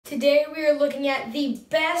Today we are looking at the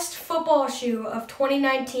best football shoe of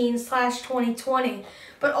 2019/2020,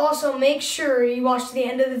 but also make sure you watch to the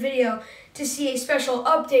end of the video to see a special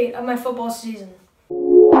update of my football season.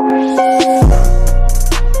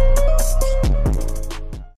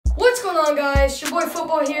 What's going on, guys? Jboi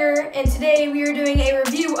Football here, and today we are doing a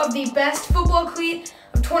review of the best football cleat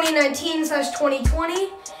of 2019/2020.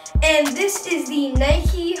 And this is the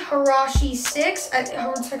Nike Huarache 6.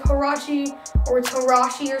 It's like Huarache, or it's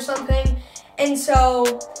Huarache or something. And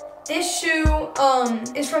so this shoe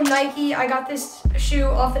is from Nike. I got this shoe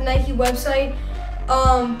off the Nike website.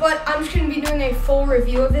 But I'm just going to be doing a full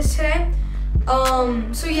review of this today.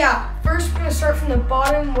 So yeah, first we're going to start from the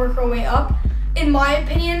bottom, work our way up. In my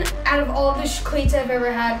opinion, out of all the cleats I've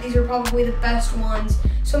ever had, these are probably the best ones.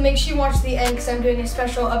 So make sure you watch to the end because I'm doing a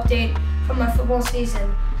special update from my football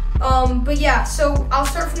season. But yeah, so I'll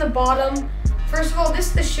start from the bottom. First of all, this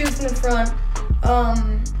is the shoe from the front.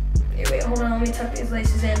 Wait, hold on, let me tuck these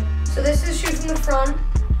laces in. So this is the shoe from the front.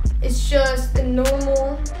 It's just the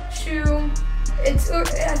normal shoe. I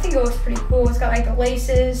think it looks pretty cool. It's got like the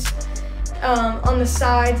laces on the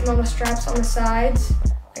sides and all the straps on the sides,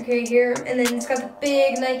 like right here. And then it's got the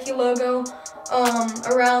big Nike logo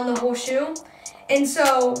around the whole shoe. And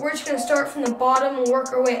so we're just gonna start from the bottom and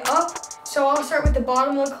work our way up. So I'll start with the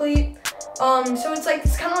bottom of the cleat. So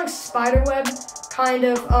it's kind of like spider web kind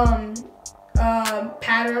of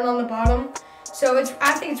pattern on the bottom. So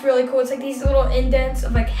I think it's really cool. It's like these little indents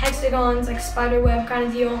of like hexagons, like spider web kind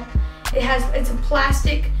of deal. It's a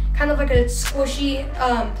plastic, kind of like a squishy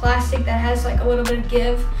plastic that has like a little bit of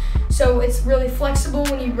give. So it's really flexible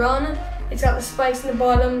when you run. It's got the spikes in the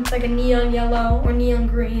bottom. It's like a neon yellow or neon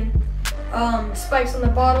green spikes on the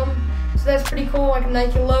bottom. So that's pretty cool, like a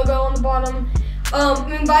Nike logo on the bottom.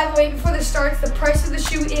 And by the way, before this starts, the price of the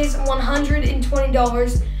shoe is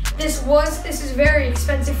 $120. This is very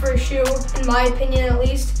expensive for a shoe, in my opinion at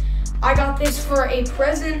least. I got this for a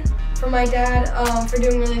present from my dad for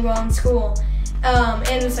doing really well in school. And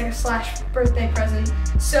it was like a / birthday present.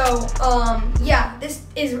 So yeah, this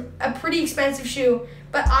is a pretty expensive shoe,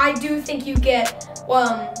 but I do think you get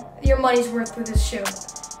your money's worth with this shoe.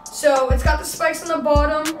 So it's got the spikes on the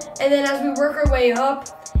bottom, and then as we work our way up,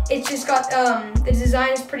 it's just got, the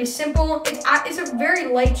design is pretty simple. It's a very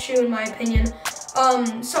light shoe in my opinion.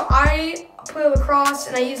 So I play lacrosse,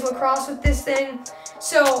 and I use lacrosse with this thing.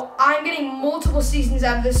 So I'm getting multiple seasons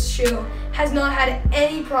out of this shoe. Has not had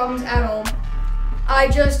any problems at all.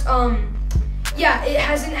 Yeah, it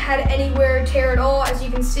hasn't had any wear or tear at all, as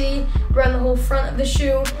you can see, around the whole front of the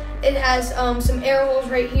shoe. It has some air holes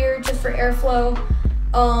right here just for airflow.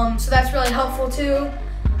 So that's really helpful too.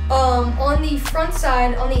 On the front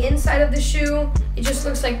side, on the inside of the shoe, it just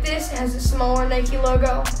looks like this. It has a smaller Nike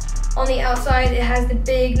logo. On the outside, it has the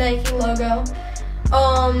big Nike logo.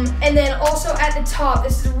 And then also at the top,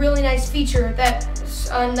 this is a really nice feature that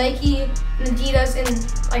Nike and Adidas and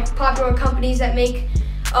like popular companies that make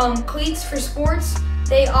cleats for sports,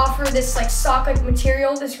 they offer this like sock-like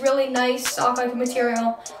material, this really nice sock-like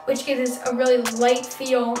material, which gives it a really light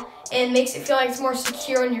feel and makes it feel like it's more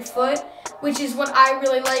secure on your foot, which is what I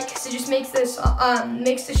really like because it just makes this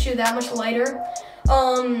makes the shoe that much lighter.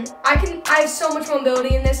 I have so much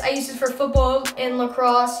mobility in this. I use this for football and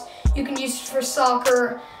lacrosse. You can use it for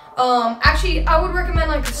soccer. Actually, I would recommend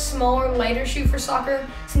like a smaller, lighter shoe for soccer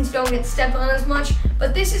since you don't get stepped on as much.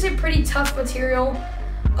 But this is a pretty tough material.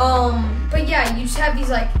 But yeah, you just have these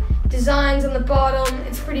like designs on the bottom.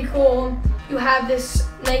 It's pretty cool. You have this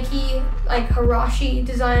Nike like Huarache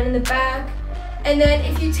design in the back. And then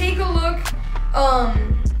if you take a look,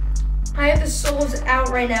 I have the soles out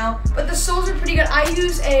right now, but the soles are pretty good. I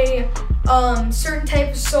use a certain type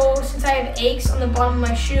of sole since I have aches on the bottom of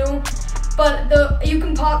my shoe. But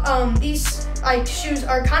these like shoes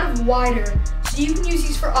are kind of wider, so you can use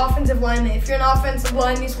these for offensive linemen. If you're an offensive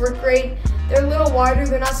lineman, these work great. They're a little wider.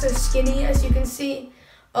 They're not so skinny, as you can see.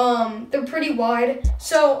 They're pretty wide.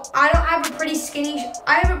 So I don't have a pretty skinny.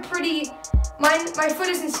 My foot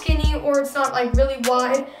isn't skinny, or it's not like really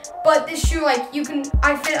wide. But this shoe, I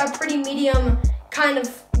fit a pretty medium kind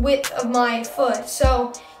of width of my foot.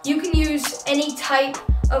 So you can use any type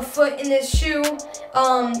of foot in this shoe.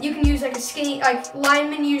 You can use like a skinny, like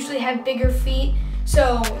linemen usually have bigger feet,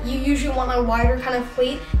 so you usually want a wider kind of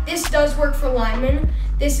cleat. This does work for linemen.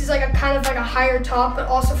 This is like a kind of like a higher top, but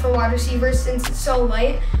also for wide receivers since it's so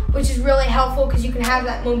light, which is really helpful because you can have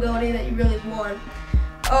that mobility that you really want.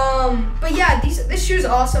 But yeah, this shoe is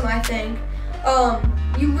awesome, I think.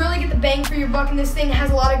 You really get the bang for your buck in this thing. It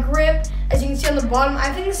has a lot of grip, as you can see on the bottom.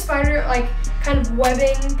 I think the spider kind of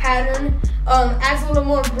webbing pattern adds a little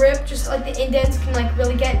more grip, just like the indents can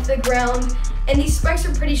really get into the ground And these spikes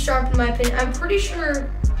are pretty sharp in my opinion. I'm pretty sure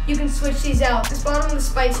you can switch these out. This bottom of the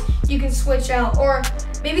spikes you can switch out, or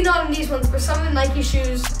maybe not in these ones, but some of the Nike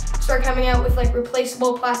shoes start coming out with like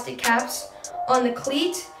replaceable plastic caps on the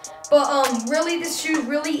cleat. But really, this shoe is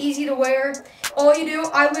really easy to wear. All you do,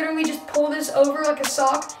 I literally just pull this over like a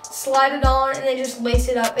sock, slide it on, and then just lace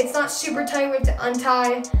it up. It's not super tight, we have to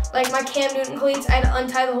untie. Like my Cam Newton cleats, I had to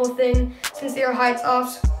untie the whole thing since they were high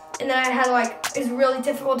tops. And then I had it's really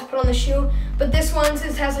difficult to put on the shoe. But this one,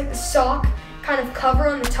 since it has like the sock kind of cover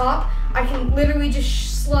on the top, I can literally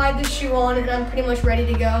just slide the shoe on and I'm pretty much ready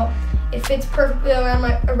to go. It fits perfectly around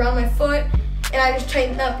my foot, and I just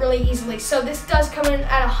tighten it up really easily. So this does come in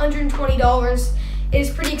at $120. It is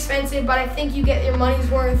pretty expensive, but I think you get your money's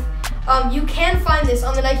worth. You can find this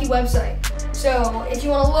on the Nike website. So if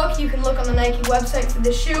you want to look, you can look on the Nike website for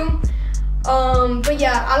this shoe. But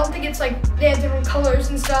yeah, I don't think it's like they have different colors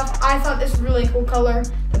and stuff. I thought this was a really cool color,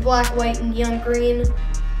 the black, white, and neon green.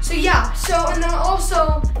 So yeah, and then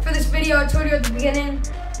also for this video, I told you at the beginning,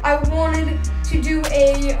 I wanted to do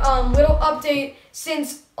a little update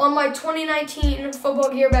since on my 2019 football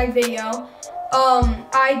gear bag video,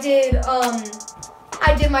 I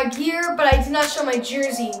did my gear, but I did not show my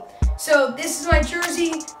jersey. So this is my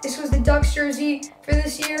jersey. This was the Ducks jersey for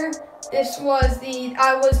this year.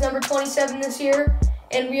 I was number 27 this year,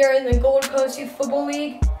 and we are in the Gold Coast Youth Football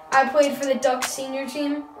League. I played for the Ducks senior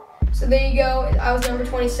team. So there you go, I was number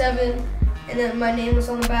 27, and then my name was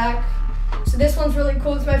on the back. So this one's really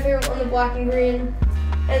cool, it's my favorite one, the black and green.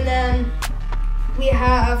 And then we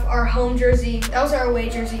have our home jersey. That was our away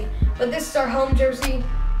jersey, but this is our home jersey,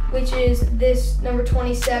 which is this number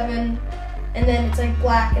 27, and then it's like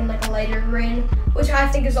black and like a lighter green, which I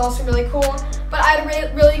think is also really cool. But I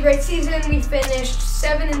had a really great season. We finished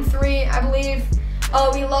 7-3, I believe.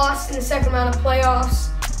 We lost in the second round of playoffs,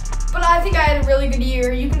 but I think I had a really good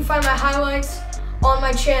year. You can find my highlights on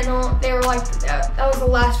my channel. They were like, that was the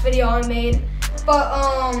last video I made. But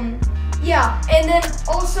yeah, and then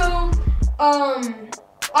also,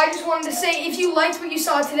 I just wanted to say, if you liked what you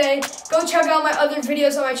saw today, go check out my other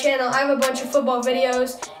videos on my channel. I have a bunch of football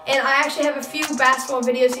videos, and I actually have a few basketball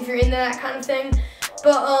videos if you're into that kind of thing.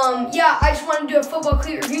 But yeah, I just wanted to do a football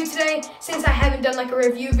cleat review today, since I haven't done like a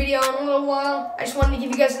review video in a little while. I just wanted to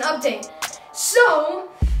give you guys an update. So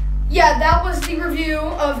yeah, that was the review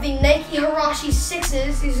of the Nike Huarache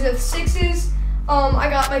 6s. These are the 6s. I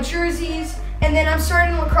got my jerseys, and then I'm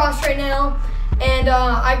starting lacrosse right now. And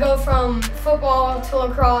I go from football to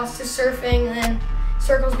lacrosse to surfing, and then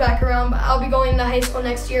circles back around. But I'll be going to high school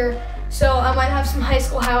next year, so I might have some high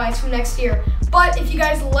school highlights from next year. But if you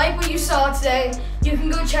guys like what you saw today, you can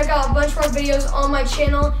go check out a bunch more videos on my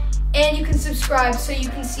channel, and you can subscribe so you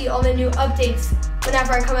can see all the new updates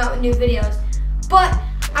whenever I come out with new videos. But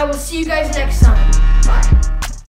I will see you guys next time. Bye.